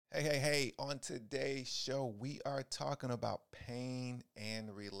Hey, on today's show, we are talking about pain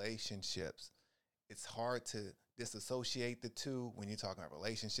and relationships. It's hard to disassociate the two when you're talking about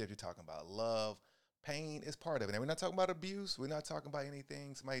relationships, you're talking about love. Pain is part of it. And we're not talking about abuse. We're not talking about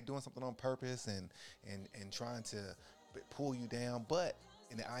anything, somebody doing something on purpose and trying to pull you down. But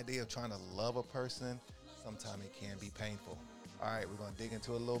in the idea of trying to love a person, sometimes it can be painful. All right, we're going to dig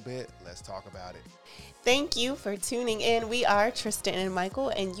into it a little bit. Let's talk about it. Thank you for tuning in. We are Tristin and Michael,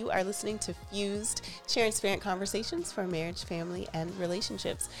 and you are listening to Fused, transparent conversations for marriage, family, and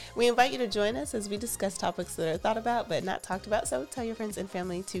relationships. We invite you to join us as we discuss topics that are thought about but not talked about. So tell your friends and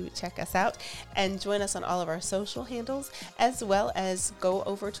family to check us out and join us on all of our social handles, as well as go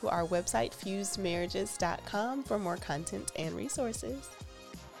over to our website, fusedmarriages.com, for more content and resources.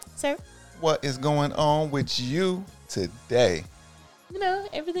 Sir? What is going on with you today? You know,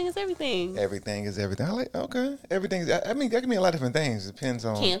 everything is everything. Everything is everything. Okay. Everything is, I mean, that can mean a lot of different things. It depends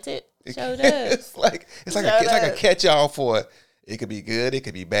on. Can't it? Show does. It's like a catch-all for it could be good, it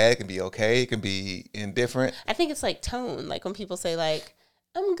could be bad, it can be okay, it can be indifferent. I think it's like tone. Like when people say like,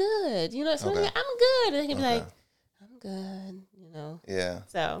 I'm good. You know, it's Okay. I'm good. And they can be like, I'm good. You know. Yeah.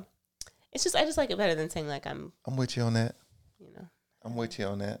 So it's just I just like it better than saying like I'm with you on that. You know. I'm with you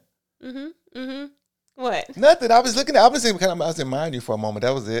on that. What? Nothing. I was admiring you for a moment.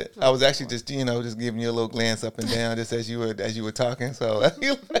 That was it. I was actually just giving you a little glance up and down just as you were talking. So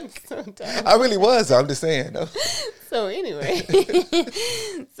So dumb. I really was. I'm just saying. Though. So anyway,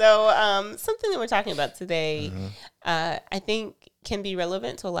 something that we're talking about today, I think can be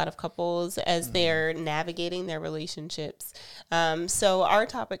relevant to a lot of couples as they're navigating their relationships. So our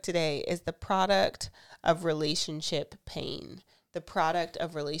topic today is the product of relationship pain. The product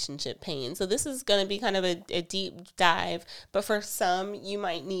of relationship pain. So this is going to be kind of a deep dive, but for some, you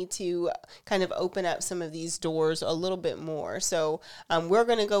might need to kind of open up some of these doors a little bit more. So we're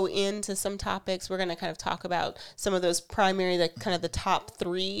going to go into some topics. We're going to kind of talk about some of those primary, the top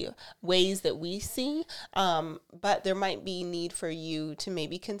 3 ways that we see. But there might be need for you to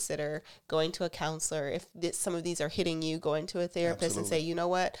maybe consider going to a counselor. If some of these are hitting you, going to a therapist and say, you know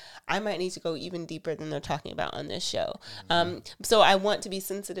what, I might need to go even deeper than they're talking about on this show. So I want to be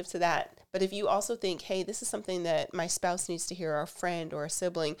sensitive to that. But if you also think, hey, this is something that my spouse needs to hear, or a friend or a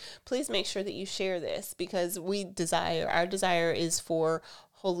sibling, please make sure that you share this, because our desire is for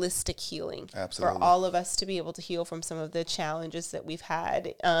holistic healing. Absolutely. For all of us to be able to heal from some of the challenges that we've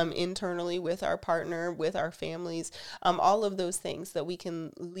had internally with our partner, with our families, all of those things, that we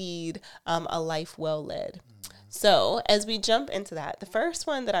can lead a life well led. So as we jump into that, the first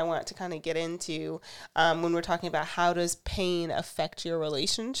one that I want to kind of get into when we're talking about how does pain affect your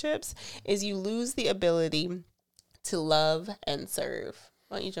relationships is you lose the ability to love and serve.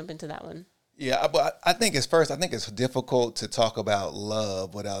 Why don't you jump into that one? Yeah, but I think it's difficult to talk about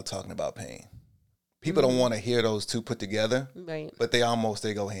love without talking about pain. People don't want to hear those two put together, right? But they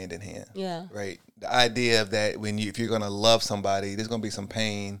go hand in hand. Yeah. Right. The idea of that if you're going to love somebody, there's going to be some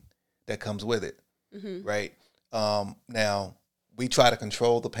pain that comes with it. Right. Now we try to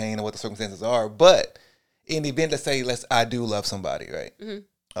control the pain and what the circumstances are, but in the event, I do love somebody, right?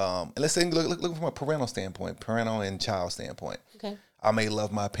 And let's say look from a parental and child standpoint. Okay. I may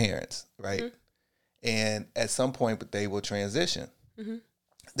love my parents, right? And at some point, but they will transition.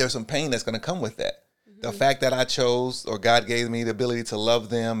 There's some pain that's going to come with that. The fact that I chose, or God gave me the ability to love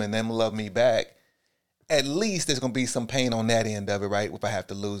them and them love me back, at least there's going to be some pain on that end of it, right? If I have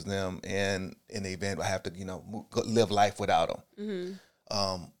to lose them, and in the event I have to, live life without them.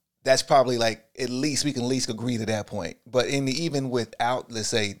 That's probably at least we can agree to that point. But even without, let's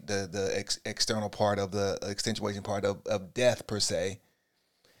say, the external part of the accentuation part of death per se,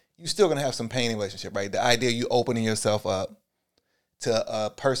 you're still going to have some pain in a relationship, right? The idea of you opening yourself up to a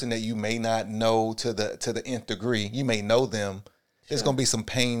person that you may not know to the nth degree, you may know them. There's going to be some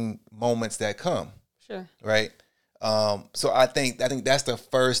pain moments that come. Sure. Right. So I think that's the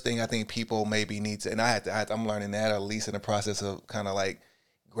first thing I think people maybe need to, and I'm learning that, or at least in the process of kind of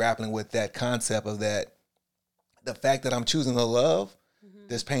grappling with that concept of that, the fact that I'm choosing to love,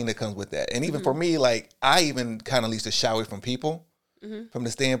 there's pain that comes with that. And even for me, I even kind of used to shy away from people from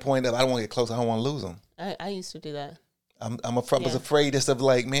the standpoint of I don't want to get close, I don't want to lose them. I used to do that. I was afraid just of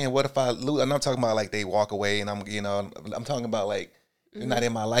man, what if I lose? I'm not talking about they walk away and I'm talking about they're not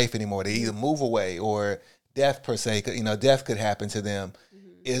in my life anymore. They either move away or death per se. Death could happen to them.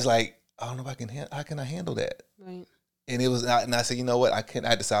 It's I don't know if how can I handle that? Right. And it was, and I said, you know what? I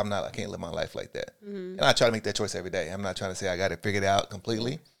decide I can't live my life like that. And I try to make that choice every day. I'm not trying to say I got it figured out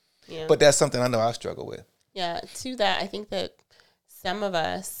completely. Yeah. But that's something I know I struggle with. Yeah. To that, I think that some of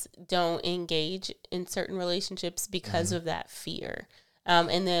us don't engage in certain relationships because of that fear.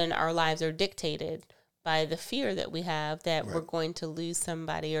 And then our lives are dictated by the fear that we have that we're going to lose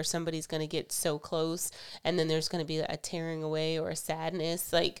somebody, or somebody's going to get so close, and then there's going to be a tearing away or a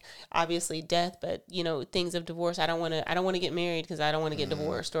sadness, like obviously death, but things of divorce. I don't want to get married because I don't want to get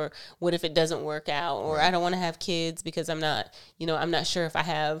divorced, or what if it doesn't work out, or I don't want to have kids because I'm not sure if I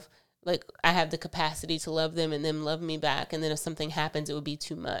have the capacity to love them and them love me back, and then if something happens, it would be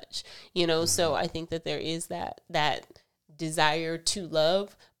too much, So I think that there is that desire to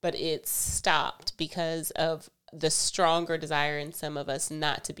love, but it's stopped because of the stronger desire in some of us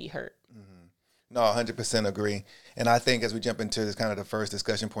not to be hurt. No, 100% agree. And I think as we jump into this kind of the first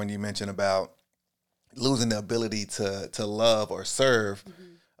discussion point you mentioned about losing the ability to love or serve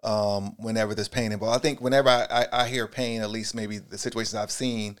whenever there's pain involved. I think whenever I hear pain, at least maybe the situations I've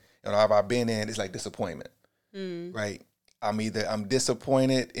seen or I've been in, it's like disappointment, right? I'm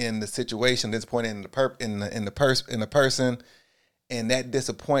disappointed in the situation, disappointed in the person, and that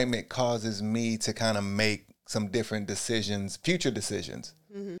disappointment causes me to kind of make some different decisions, future decisions.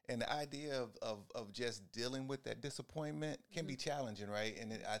 And the idea of just dealing with that disappointment can be challenging, right?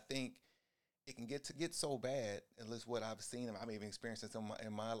 And I think it can get so bad. At least what I've seen, and I've even experienced this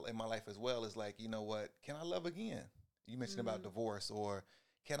in my life as well. Is like, can I love again? You mentioned about divorce, or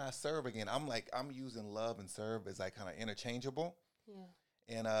can I serve again? I'm using love and serve as like kind of interchangeable.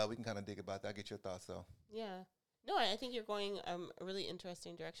 Yeah. And we can kind of dig about that. I'll get your thoughts though. Yeah. No, I think you're going a really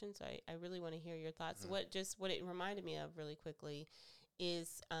interesting direction. So I really want to hear your thoughts. What it reminded me of really quickly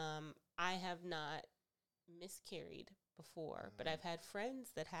is I have not miscarried before, but I've had friends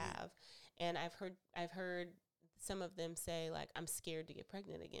that have, and I've heard some of them say, like, I'm scared to get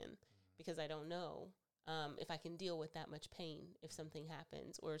pregnant again because I don't know if I can deal with that much pain if something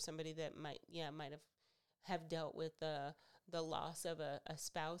happens, or somebody that might have dealt with the loss of a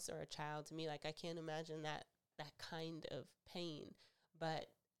spouse or a child. To me, like, I can't imagine that kind of pain. But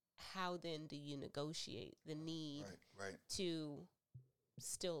how then do you negotiate the need to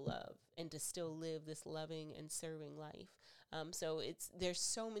still love and to still live this loving and serving life? So there's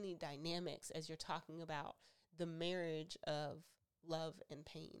so many dynamics as you're talking about the marriage of love and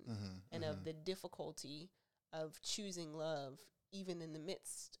pain, and of the difficulty of choosing love even in the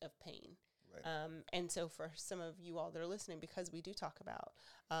midst of pain. And so for some of you all that are listening, because we do talk about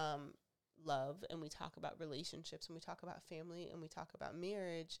love, and we talk about relationships, and we talk about family, and we talk about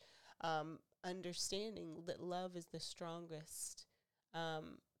marriage, understanding that love is the strongest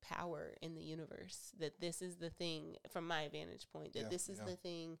power in the universe, that this is the thing, from my vantage point, that this is the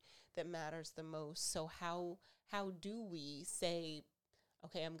thing that matters the most. So how do we say,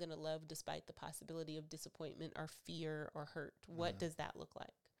 okay, I'm going to love despite the possibility of disappointment or fear or hurt? What does that look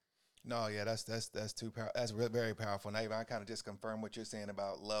like? No, yeah, that's too powerful. That's very powerful. Now, I kind of just confirm what you're saying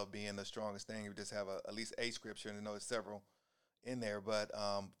about love being the strongest thing. You just have at least a scripture, and I know there's several in there, but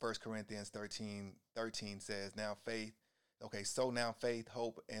 1 Corinthians 13 says, now faith,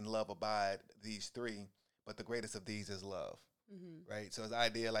 hope, and love abide, these three, but the greatest of these is love, right? So it's the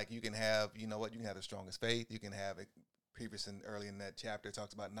idea, like, you can have, you can have the strongest faith, you can have it. Early in that chapter, it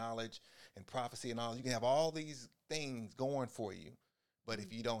talks about knowledge and prophecy and all. You can have all these things going for you, but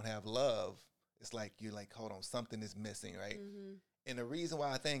if you don't have love, it's like you're like, hold on, something is missing, right? And the reason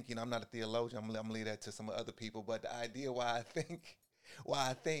why I think, I'm not a theologian, I'm gonna leave that to some other people, but the idea why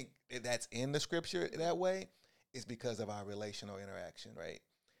I think that's in the scripture that way is because of our relational interaction, right?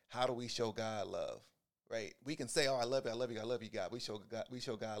 How do we show God love, right? We can say, oh, I love you, God. We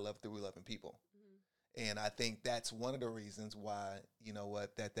show God love through loving people. And I think that's one of the reasons why,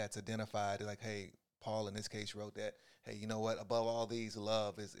 that's identified. Like, hey, Paul in this case wrote that, hey, above all these,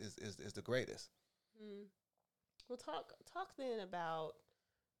 love is the greatest. Well, talk then about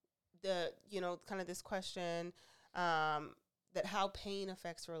the, kind of this question, that how pain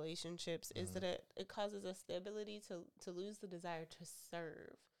affects relationships is that it causes us the ability to lose the desire to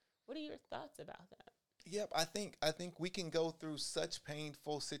serve. What are your thoughts about that? Yep, I think we can go through such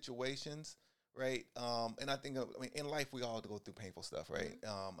painful situations, right? And I think, in life we all go through painful stuff, right?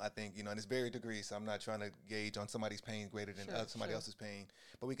 I think, and it's varying degrees, so I'm not trying to gauge on somebody's pain greater than somebody else's pain,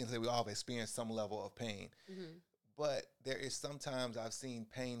 but we can say we all have experienced some level of pain. But there is sometimes I've seen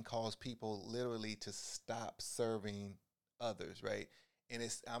pain cause people literally to stop serving others, right? And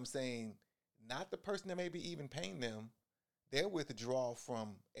I'm saying not the person that may be even paying them, they'll withdraw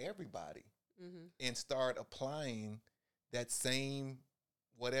from everybody and start applying that same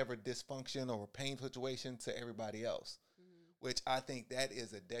whatever dysfunction or pain situation to everybody else, which I think that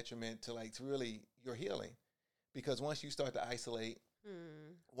is a detriment to really your healing. Because once you start to isolate,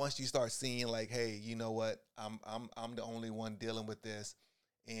 once you start seeing like, hey, you know what, I'm the only one dealing with this,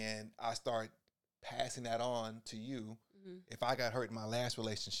 and I start passing that on to you, If I got hurt in my last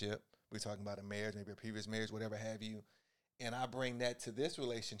relationship, we're talking about a marriage, maybe a previous marriage, whatever have you, and I bring that to this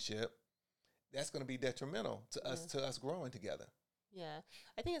relationship, that's going to be detrimental to us growing together. Yeah.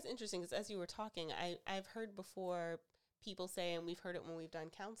 I think it's interesting because as you were talking, I've heard before people say, and we've heard it when we've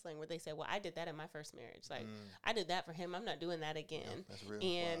done counseling, where they say, well, I did that in my first marriage. Like, I did that for him. I'm not doing that again. Yeah, that's real.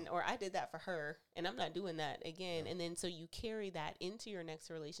 And, or I did that for her and I'm not doing that again. Yeah. And then so you carry that into your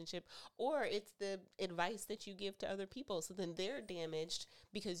next relationship, or it's the advice that you give to other people. So then they're damaged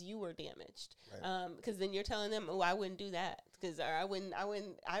because you were damaged. Right. Because then you're telling them, oh, I wouldn't do that because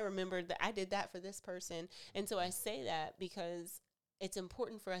I remember that I did that for this person. And so I say that because it's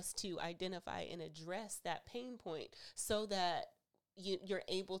important for us to identify and address that pain point so that you're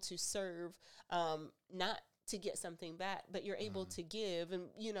able to serve, not to get something back, but you're able to give and,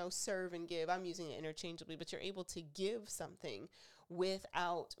 serve and give. I'm using it interchangeably, but you're able to give something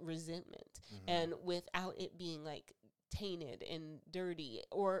without resentment and without it being like tainted and dirty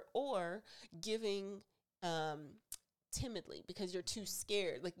or giving, timidly because you're too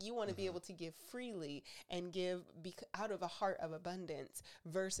scared. Like you want to be able to give freely and give out of a heart of abundance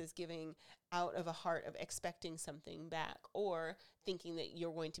versus giving out of a heart of expecting something back or thinking that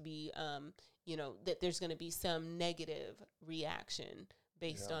you're going to be, that there's going to be some negative reaction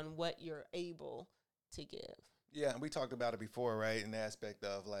based on what you're able to give. Yeah. And we talked about it before, right? In the aspect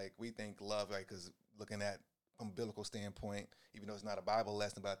of like, we think love, right? Because looking at from a biblical standpoint, even though it's not a Bible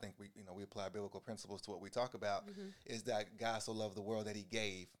lesson, but I think we apply biblical principles to what we talk about, is that God so loved the world that he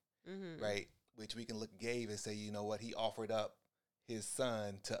gave, right? Which we can gave and say, you know what, he offered up his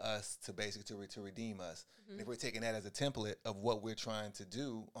son to us to basically to redeem us. And if we're taking that as a template of what we're trying to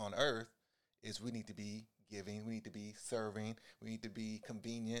do on earth, is we need to be giving, we need to be serving, we need to be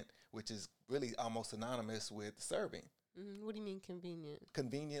convenient, which is really almost synonymous with serving. What do you mean convenient?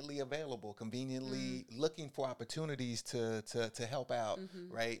 Conveniently available, conveniently looking for opportunities to help out,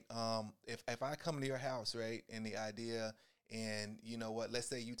 right? If I come to your house, right, and the idea, and you know what, let's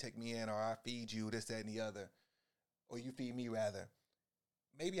say you take me in, or I feed you this, that, and the other, or you feed me rather.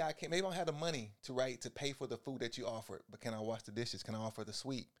 Maybe I don't have the money to pay for the food that you offered, but can I wash the dishes? Can I offer the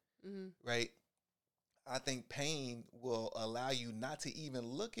sweep? Right? I think pain will allow you not to even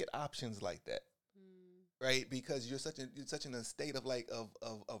look at options like that. Right, because you're such in a state of like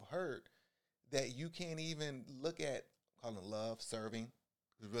of hurt that you can't even look at calling love, serving.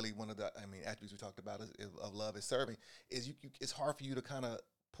 Is really one of the attributes we talked about of love is serving. Is it's hard for you to kind of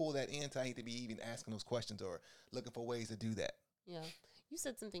pull that in. I need to be even asking those questions or looking for ways to do that. Yeah, you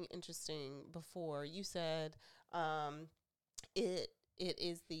said something interesting before. You said it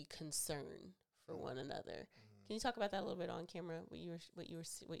is the concern for one another. Can you talk about that a little bit on camera? What you were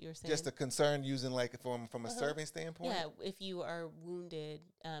saying? Just a concern using like from a serving standpoint. Yeah, if you are wounded,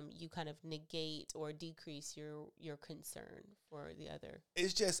 you kind of negate or decrease your concern for the other.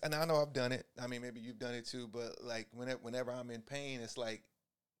 It's just, and I know I've done it. I mean, maybe you've done it too. But like whenever I'm in pain, it's like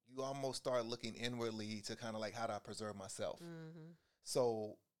you almost start looking inwardly to kind of like, how do I preserve myself?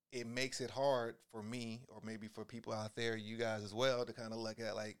 So it makes it hard for me, or maybe for people out there, you guys as well, to kind of look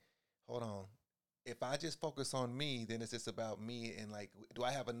at like, hold on. If I just focus on me, then it's just about me and like, do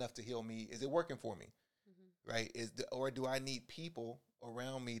I have enough to heal me? Is it working for me? Right? Or do I need people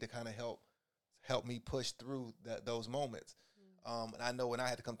around me to kind of help me push through those moments? And I know when I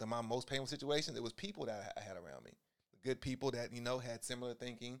had to come to my most painful situations, it was people that I had around me, good people that had similar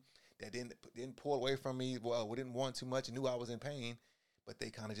thinking, that didn't pull away from me. Well, didn't want too much and knew I was in pain, but they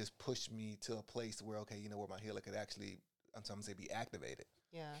kind of just pushed me to a place where where my healer could actually, I'm going to say, be activated.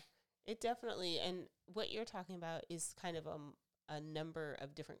 Yeah. It definitely, and what you're talking about is kind of a number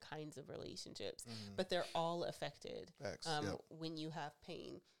of different kinds of relationships, but they're all affected when you have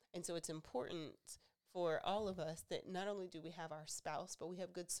pain. And so it's important for all of us that not only do we have our spouse, but we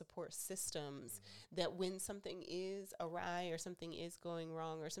have good support systems that when something is awry or something is going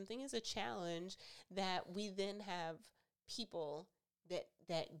wrong or something is a challenge, that we then have people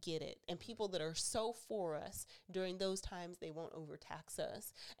that get it, and people that are so for us during those times. They won't overtax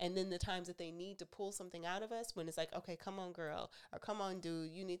us, and then the times that they need to pull something out of us, when it's like, okay, come on girl, or come on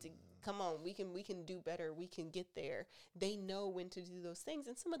dude, you need to come on, we can do better, we can get there. They know when to do those things,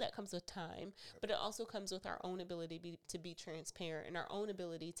 and some of that comes with time, but it also comes with our own ability to be transparent, and our own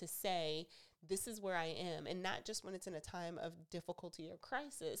ability to say, this is where I am, and not just when it's in a time of difficulty or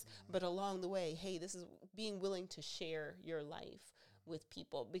crisis, but along the way, hey, this is being willing to share your life with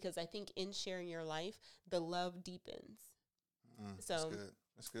people, because I think in sharing your life, the love deepens. So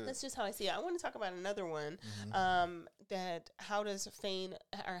that's good. That's just how I see it. I want to talk about another one, that how does pain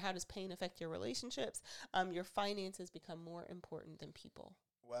affect your relationships? Your finances become more important than people.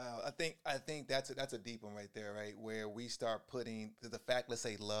 Wow, I think that's a deep one right there, right? Where we start putting the fact, let's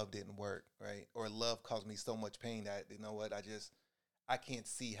say love didn't work, right? Or love caused me so much pain that you know what, I can't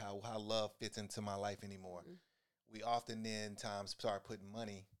see how love fits into my life anymore. Mm-hmm. We often then times start putting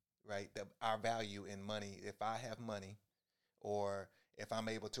money, right? Our value in money. If I have money, or if I'm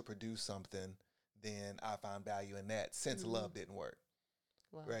able to produce something, then I find value in that. Since love didn't work,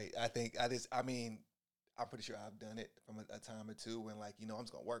 wow. Right? I mean. I'm pretty sure I've done it from a time or two when, like, you know, I'm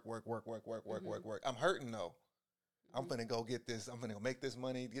just gonna work. I'm hurting though. I'm gonna go get this. I'm gonna go make this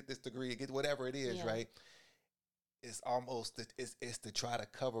money, get this degree, get whatever it is. Yeah. Right? It's almost it's to try to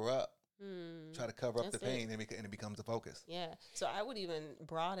cover up, the pain, and it becomes the focus. Yeah. So I would even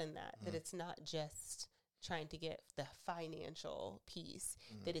broaden that it's not just trying to get the financial piece,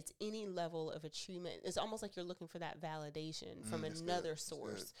 that it's any level of achievement. It's almost like you're looking for that validation from another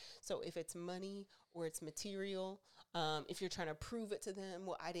source. So if it's money or it's material, if you're trying to prove it to them,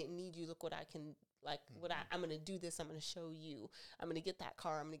 well, I didn't need you. Look what I can, like, I'm going to do this. I'm going to show you. I'm going to get that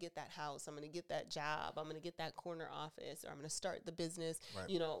car. I'm going to get that house. I'm going to get that job. I'm going to get that corner office, or I'm going to start the business. Right.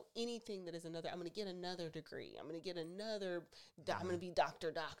 You know, anything that is I'm going to get another degree. I'm going to get another, I'm going to be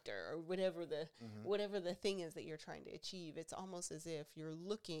doctor, or whatever the thing is that you're trying to achieve. It's almost as if you're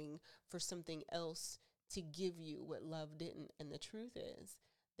looking for something else to give you what love didn't. And the truth is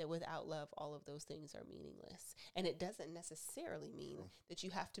that without love, all of those things are meaningless. And it doesn't necessarily mean that you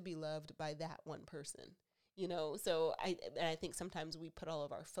have to be loved by that one person, you know? So I think sometimes we put all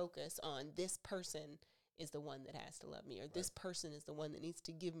of our focus on this person is the one that has to love me, or this person is the one that needs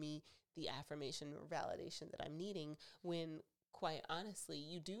to give me the affirmation or validation that I'm needing, when quite honestly,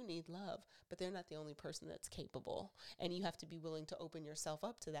 you do need love, but they're not the only person that's capable. And you have to be willing to open yourself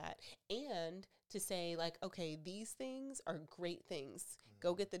up to that, and to say, like, okay, these things are great things.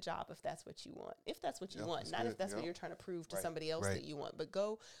 Go get the job if that's what you want. If that's what you want, not if that's what you're trying to prove to somebody else that you want, but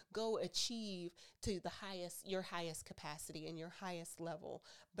go achieve to your highest capacity and your highest level,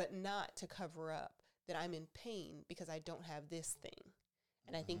 but not to cover up that I'm in pain because I don't have this thing.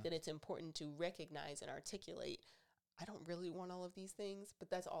 And I think that it's important to recognize and articulate, I don't really want all of these things, but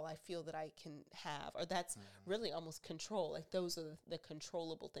that's all I feel that I can have. Or that's really almost control. Like, those are the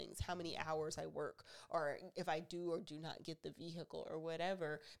controllable things. How many hours I work, or if I do or do not get the vehicle or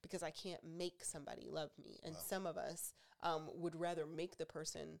whatever, because I can't make somebody love me. And some of us would rather make the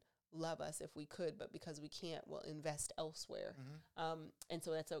person love us if we could, but because we can't, we'll invest elsewhere. And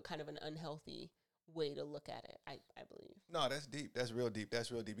so that's a kind of an unhealthy way to look at it, I believe. No, that's deep. That's real deep.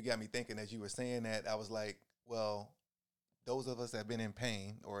 You got me thinking as you were saying that. I was like, well, those of us that have been in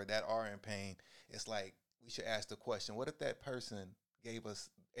pain or that are in pain, it's like we should ask the question, what if that person gave us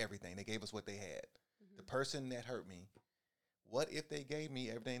everything? They gave us what they had. The person that hurt me, what if they gave me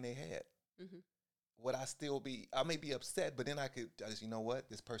everything they had? Would I still be, I may be upset, but then I just, you know what?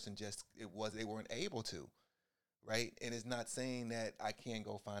 This person they weren't able to, right? And it's not saying that I can't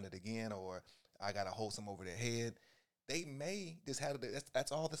go find it again, or I got to hold some over their head. They may just have,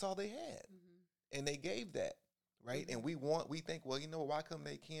 that's all they had. And they gave that. Right. And we think, well, you know, why come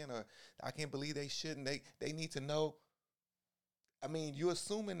they can, or I can't believe they shouldn't. They need to know. I mean, you're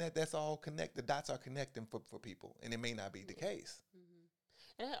assuming that that's all connected. The dots are connecting for people, and it may not be the case.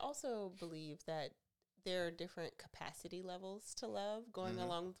 And I also believe that there are different capacity levels to love, going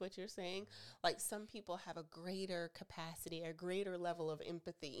along with what you're saying. Like, some people have a greater capacity, a greater level of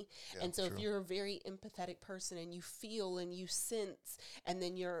empathy. And so if you're a very empathetic person and you feel and you sense, and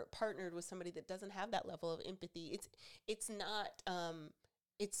then you're partnered with somebody that doesn't have that level of empathy,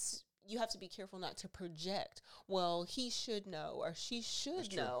 you have to be careful not to project, well, he should know or she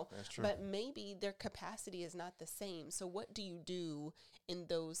should know, but maybe their capacity is not the same. So what do you do in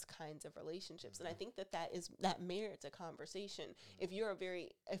those kinds of relationships? And I think that merits a conversation. If you're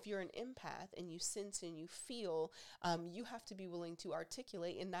an empath and you sense and you feel, you have to be willing to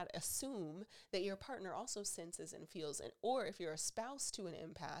articulate and not assume that your partner also senses and feels. Or if you're a spouse to an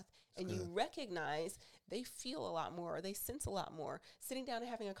empath and you recognize they feel a lot more or they sense a lot more, sitting down and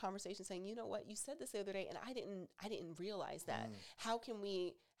having a conversation saying, you know what, you said this the other day and I didn't realize that. How can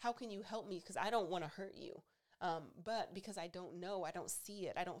you help me? Because I don't want to hurt you. But because I don't know, I don't see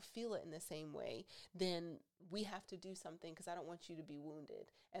it, I don't feel it in the same way, then we have to do something, because I don't want you to be wounded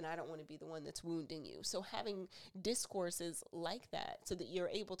and I don't want to be the one that's wounding you. So having discourses like that so that you're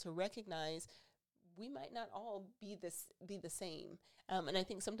able to recognize we might not all be the same. And I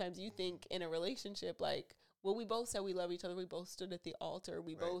think sometimes you think in a relationship, like, well, we both said we love each other. We both stood at the altar.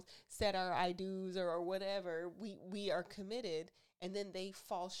 We both said our I do's or whatever. We are committed. and then they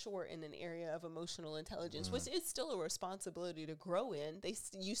fall short in an area of emotional intelligence, which is still a responsibility to grow in.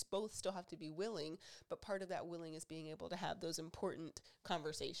 You both still have to be willing, but part of that willing is being able to have those important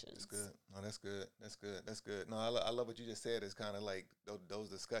conversations. That's good. No, that's good. That's good. That's good. No, I love what you just said. It's kind of like those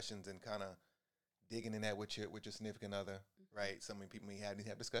discussions and kind of digging in that with your significant other, right? So many people need to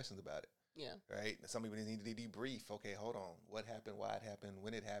have discussions about it. Yeah. Right. Some people need to debrief. Okay, hold on. What happened? Why it happened?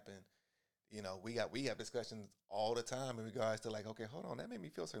 When it happened? You know, we have discussions all the time in regards to like, okay, hold on, that made me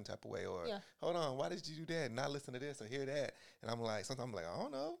feel a certain type of way, or hold on, why did you do that? And not listen to this or hear that. And I'm like, sometimes I'm like, I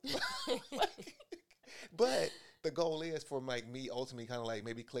don't know. But the goal is for like me ultimately kind of like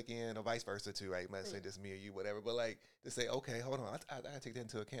maybe click in or vice versa too, right? Let's say just me or you, whatever. But like to say, okay, hold on, I gotta take that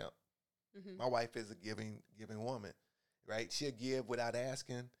into account. My wife is a giving woman, right? She'll give without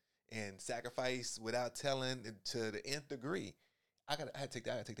asking and sacrifice without telling to the nth degree. I gotta take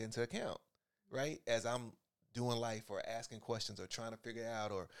that into account. Right? As I'm doing life or asking questions or trying to figure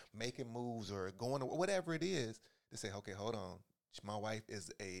out or making moves or going to whatever it is, to say, okay, hold on. My wife is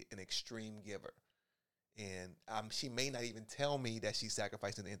an extreme giver. And she may not even tell me that she's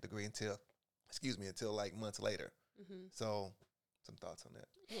sacrificing the nth degree until like months later. So some thoughts on that.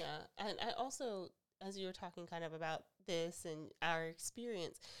 Yeah. And I also, as you were talking kind of about this and our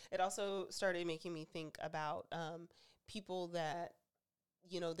experience, it also started making me think about people that,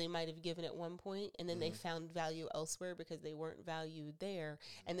 you know, they might have given at one point and then they found value elsewhere because they weren't valued there.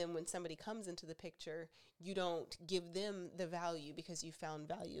 And then when somebody comes into the picture, you don't give them the value because you found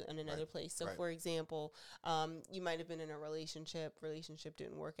value in another place. So for example, you might have been in a relationship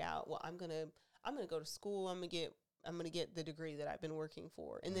didn't work out. Well, I'm going to go to school. I'm going to get the degree that I've been working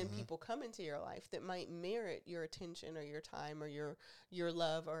for. And then people come into your life that might merit your attention or your time or your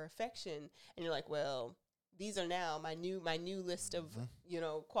love or affection. And you're like, well, these are now my new list of, you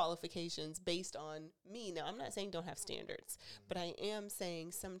know, qualifications based on me. Now, I'm not saying don't have standards, but I am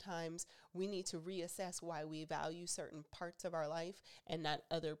saying sometimes we need to reassess why we value certain parts of our life and not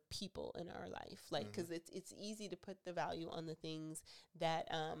other people in our life. Like, because it's easy to put the value on the things that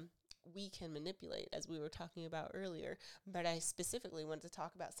we can manipulate, as we were talking about earlier. But I specifically wanted to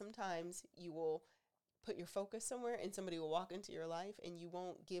talk about sometimes you will put your focus somewhere and somebody will walk into your life and you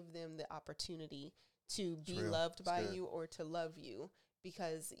won't give them the opportunity to be loved by you or to love you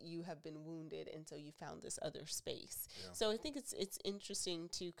because you have been wounded and so you found this other space. Yeah. So I think it's interesting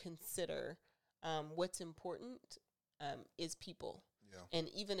to consider what's important is people. Yeah. And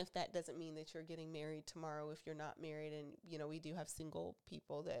even if that doesn't mean that you're getting married tomorrow, if you're not married, and, you know, we do have single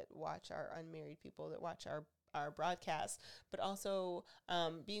people that watch our unmarried people that watch our broadcast, but also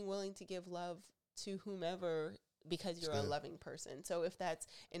being willing to give love to whomever because you're a loving person. So if that's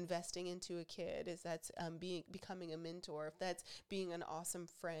investing into a kid, if that's becoming a mentor, if that's being an awesome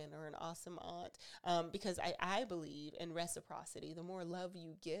friend or an awesome aunt, because I believe in reciprocity. The more love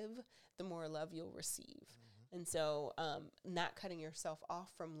you give, the more love you'll receive. And so not cutting yourself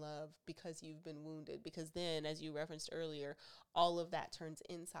off from love because you've been wounded, because then, as you referenced earlier, all of that turns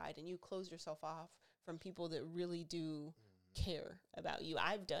inside and you close yourself off from people that really do care about you.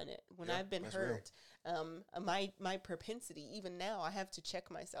 I've done it when I've been hurt. My propensity, even now, I have to check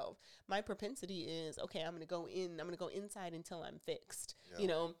myself. My propensity is, okay, I'm going to go inside until I'm fixed. You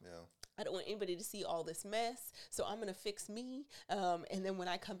know, I don't want anybody to see all this mess, so I'm going to fix me. And then when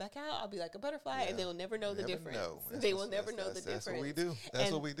I come back out, I'll be like a butterfly, and they'll never know the difference. They will never know the difference. That's what we do.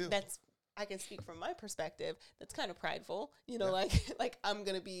 That's what we do. I can speak from my perspective. That's kind of prideful, you know, like I'm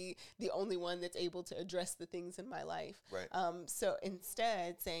going to be the only one that's able to address the things in my life. Right. So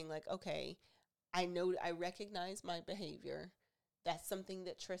instead saying like, okay, I recognize my behavior. That's something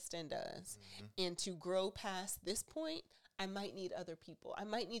that Tristin does. And to grow past this point, I might need other people. I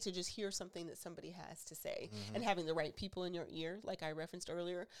might need to just hear something that somebody has to say and having the right people in your ear, like I referenced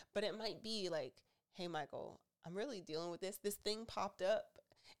earlier. But it might be like, hey, Michael, I'm really dealing with this. This thing popped up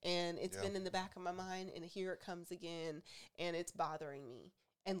and it's been in the back of my mind and here it comes again and it's bothering me.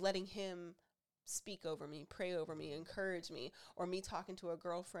 And letting him speak over me, pray over me, encourage me, or me talking to a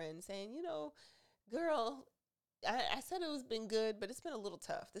girlfriend saying, you know, girl, I said it was been good, but it's been a little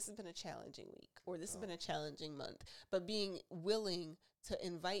tough. This has been a challenging week, or this has been a challenging month. But being willing to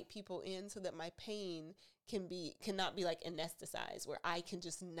invite people in so that my pain cannot be like anesthetized, where I can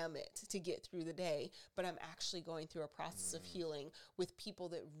just numb it to get through the day, but I'm actually going through a process of healing with people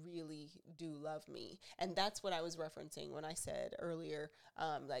that really do love me. And that's what I was referencing when I said earlier,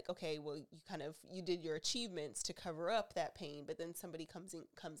 like, okay, well, you did your achievements to cover up that pain, but then somebody comes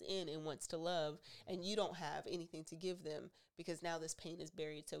in and wants to love, and you don't have anything to give them because now this pain is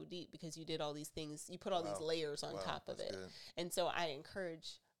buried so deep because you did all these things, you put all these layers on top of it. Good. And so I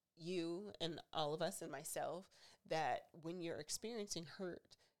encourage you and all of us and myself that when you're experiencing hurt,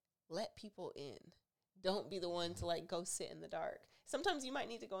 let people in. Don't be the one to like go sit in the dark. Sometimes you might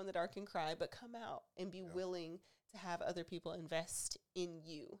need to go in the dark and cry, but come out and be willing to have other people invest in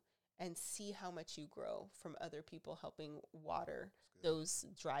you and see how much you grow from other people helping water those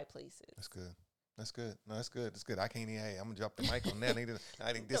dry places. That's good. That's good. No, that's good. That's good. I can't even, hey, I'm going to drop the mic on that.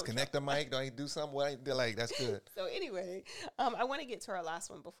 I need to disconnect the mic. Don't do something. What I do, like, that's good. So anyway, I want to get to our last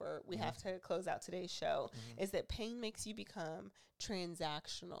one before we have to close out today's show, is that pain makes you become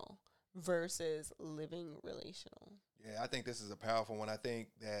transactional versus living relational. Yeah, I think this is a powerful one. I think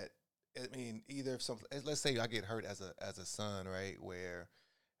that, I mean, either let's say I get hurt as a son, right? Where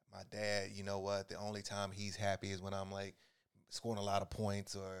my dad, you know what, the only time he's happy is when I'm like scoring a lot of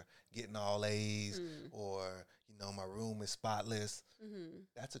points or getting all A's or, you know, my room is spotless.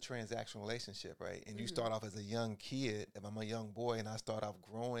 That's a transactional relationship, right? And you start off as a young kid, if I'm a young boy and I start off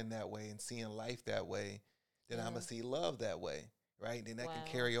growing that way and seeing life that way, then I'm going to see love that way. Right. Then that can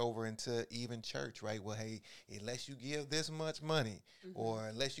carry over into even church. Right. Well, hey, unless you give this much money or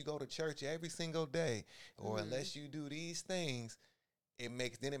unless you go to church every single day or unless you do these things, it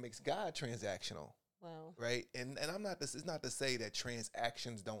makes God transactional. Wow. Right. And it's not to say that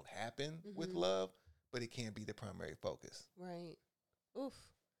transactions don't happen with love, but it can't be the primary focus. Right. Oof.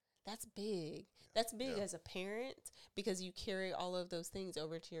 That's big. That's big as a parent because you carry all of those things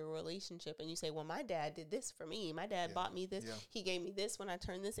over to your relationship and you say, well, my dad did this for me. My dad bought me this. Yeah. He gave me this when I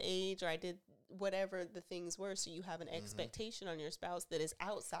turned this age, or I did whatever the things were. So you have an expectation on your spouse that is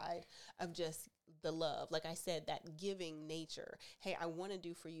outside of just the love. Like I said, that giving nature. Hey, I want to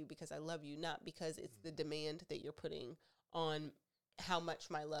do for you because I love you, not because it's the demand that you're putting on how much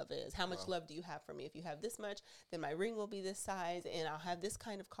my love is. How much love do you have for me? If you have this much, then my ring will be this size and I'll have this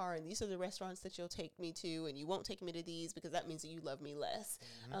kind of car and these are the restaurants that you'll take me to and you won't take me to these because that means that you love me less.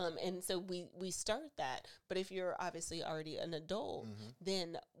 And so we start that. But if you're obviously already an adult,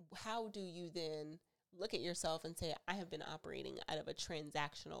 then how do you then look at yourself and say, I have been operating out of a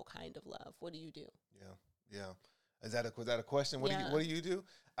transactional kind of love? What do you do? Yeah. Yeah. Was that a question? What do you do?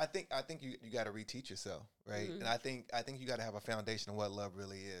 I think you got to reteach yourself, right? And I think you got to have a foundation of what love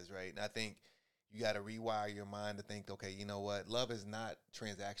really is, right? And I think you got to rewire your mind to think, okay, you know what? Love is not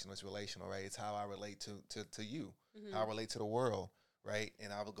transactional; it's relational, right? It's how I relate to you, how I relate to the world, right?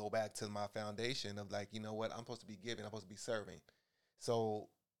 And I will go back to my foundation of like, you know what? I'm supposed to be giving, I'm supposed to be serving. So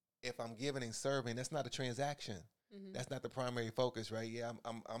if I'm giving and serving, that's not a transaction. That's not the primary focus, right? Yeah,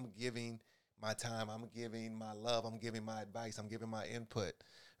 I'm giving my time, I'm giving my love, I'm giving my advice, I'm giving my input,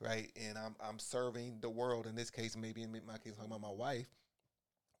 right? And I'm serving the world. In this case, maybe in my case, talking about my wife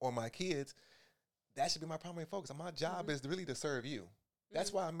or my kids, that should be my primary focus. My job is really to serve you.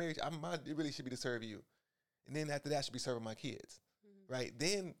 That's why I'm married. It really should be to serve you. And then after that, I should be serving my kids, right?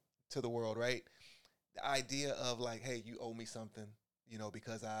 Then to the world, right? The idea of like, hey, you owe me something, you know,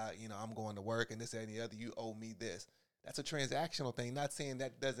 because I'm going to work and this, that, and the other, you owe me this. That's a transactional thing. Not saying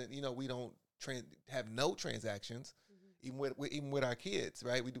that doesn't, you know, we don't have no transactions, even with our kids,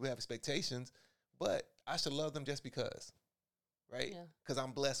 right? We do have expectations, but I should love them just because, right? Because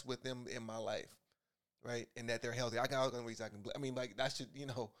I'm blessed with them in my life, right? And that they're healthy. I got all the reasons I can. I mean, like that should, you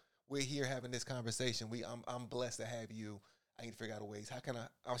know, we're here having this conversation. I'm blessed to have you. I need to figure out ways.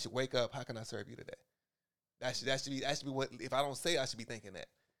 I should wake up. How can I serve you today? That should be what. If I don't say it, I should be thinking that.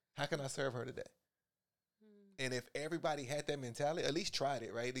 How can I serve her today? And if everybody had that mentality, at least tried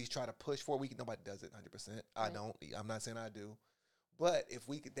it, right? At least try to push for it. Nobody does it 100%. I don't. I'm not saying I do. But if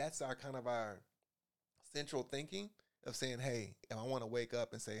we could, that's our central thinking of saying, hey, if I want to wake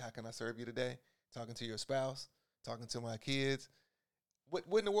up and say, how can I serve you today? Talking to your spouse, talking to my kids.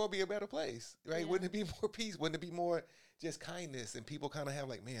 Wouldn't the world be a better place, right? Wouldn't it be more peace? Wouldn't it be more just kindness? And people kind of have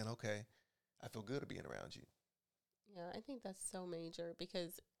like, man, okay, I feel good being around you. Yeah, I think that's so major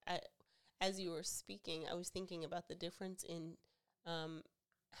because as you were speaking, I was thinking about the difference in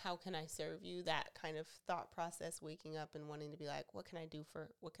how can I serve you? That kind of thought process, waking up and wanting to be like, what can I do for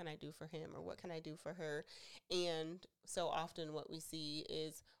him or what can I do for her? And so often what we see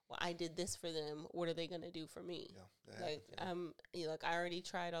is, well, I did this for them. What are they going to do for me? Like I already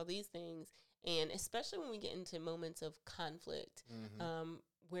tried all these things. And especially when we get into moments of conflict,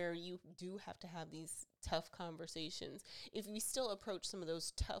 where you do have to have these tough conversations, if we still approach some of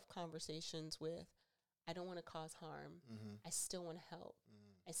those tough conversations with, I don't want to cause harm. I still want to help.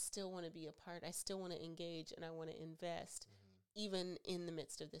 I still want to be a part. I still want to engage and I want to invest even in the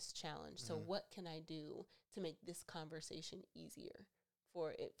midst of this challenge. So what can I do to make this conversation easier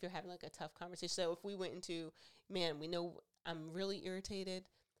for if you're having like a tough conversation? So if we went into, man, we know I'm really irritated.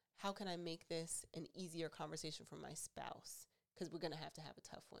 How can I make this an easier conversation for my spouse? Because we're going to have a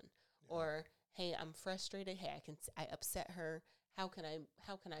tough one. Or, hey, I'm frustrated. Hey, I upset her. How can I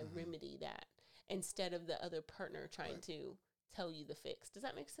remedy that, instead of the other partner trying to tell you the fix? Does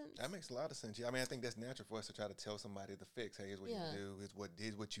that make sense? That makes a lot of sense. Yeah, I mean, I think that's natural for us to try to tell somebody the fix. Hey, here's what you do.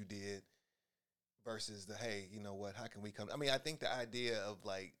 Here's what you did. Versus the, hey, you know what? How can we come? I mean, I think the idea of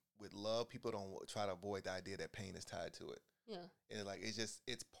like with love, people don't try to avoid the idea that pain is tied to it. Yeah. And like it's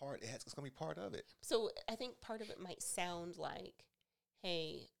gonna be part of it. So I think part of it might sound like,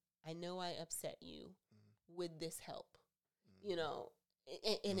 hey, I know I upset you. Would this help? You know,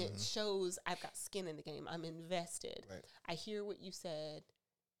 and it shows I've got skin in the game. I'm invested. Right. I hear what you said.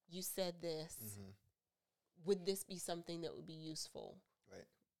 You said this. Would this be something that would be useful? Right.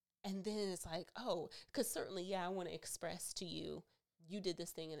 And then it's like, oh, because certainly, I want to express to you, you did this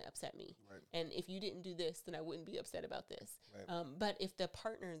thing and it upset me. Right. And if you didn't do this, then I wouldn't be upset about this. Right. But if the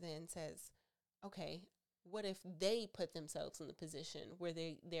partner then says, okay, what if they put themselves in the position where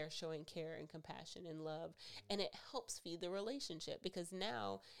they're showing care and compassion and love, and it helps feed the relationship, because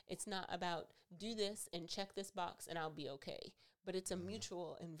now it's not about do this and check this box and I'll be okay, but it's a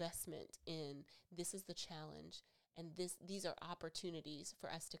mutual investment in this is the challenge, and these are opportunities for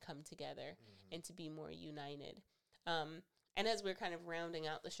us to come together and to be more united. And as we're kind of rounding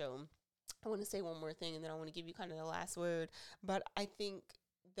out the show, I want to say one more thing, and then I want to give you kind of the last word. But I think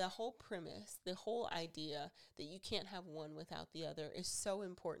the whole premise, the whole idea that you can't have one without the other is so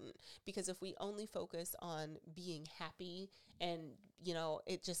important, because if we only focus on being happy and,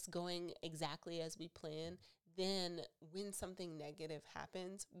 it just going exactly as we plan, then when something negative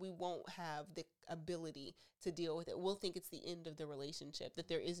happens, we won't have the ability to deal with it. We'll think it's the end of the relationship, that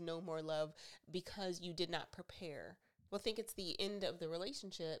there is no more love because you did not prepare. We'll think it's the end of the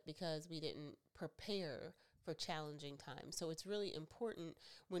relationship because we didn't prepare for challenging times. So it's really important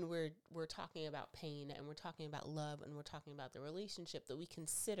when we're talking about pain and we're talking about love and we're talking about the relationship, that we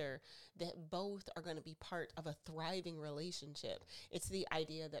consider that both are going to be part of a thriving relationship. It's the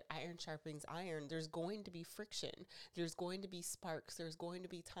idea that iron sharpens iron. There's going to be friction. There's going to be sparks. There's going to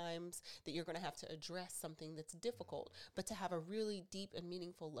be times that you're going to have to address something that's difficult. But to have a really deep and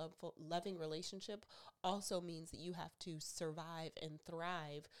meaningful, loving relationship also means that you have to survive and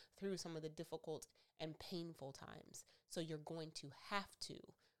thrive through some of the difficult and painful times. So you're going to have to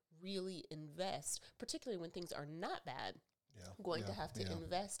really invest, particularly when things are not bad. To have to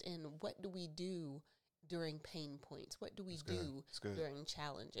invest in, what do we do during pain points? What do we do during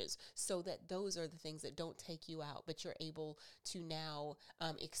challenges? So that those are the things that don't take you out, but you're able to now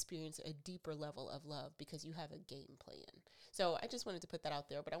experience a deeper level of love because you have a game plan. So I just wanted to put that out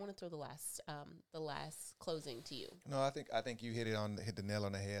there, but I want to throw the last closing to you. No, I think you hit the nail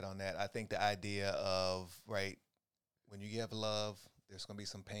on the head on that. I think the idea of, right, when you give love, there's going to be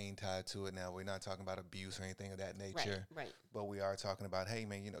some pain tied to it. Now, we're not talking about abuse or anything of that nature. Right. But we are talking about, hey,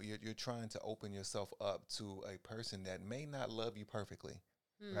 man, you're trying to open yourself up to a person that may not love you perfectly,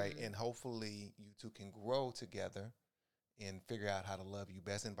 right? And hopefully you two can grow together and figure out how to love you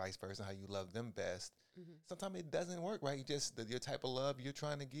best, and vice versa, how you love them best. Sometimes it doesn't work, right? Your type of love you're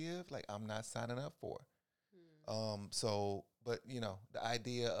trying to give, like, I'm not signing up for. But the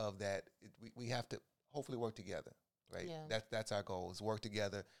idea of that, we have to hopefully work together. Right. Yeah. That's our goal, is work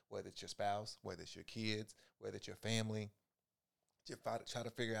together, whether it's your spouse, whether it's your kids, whether it's your family. Just try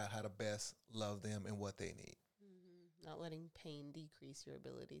to figure out how to best love them and what they need. Not letting pain decrease your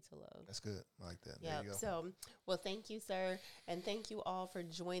ability to love. That's good. I like that. Yeah. So, well, thank you, sir. And thank you all for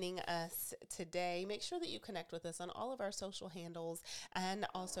joining us today. Make sure that you connect with us on all of our social handles, and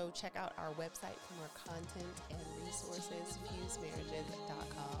also check out our website for more content and resources,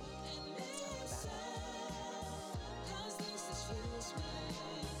 fusemarriages.com. Let's talk about it.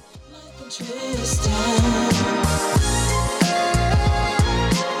 Tristin.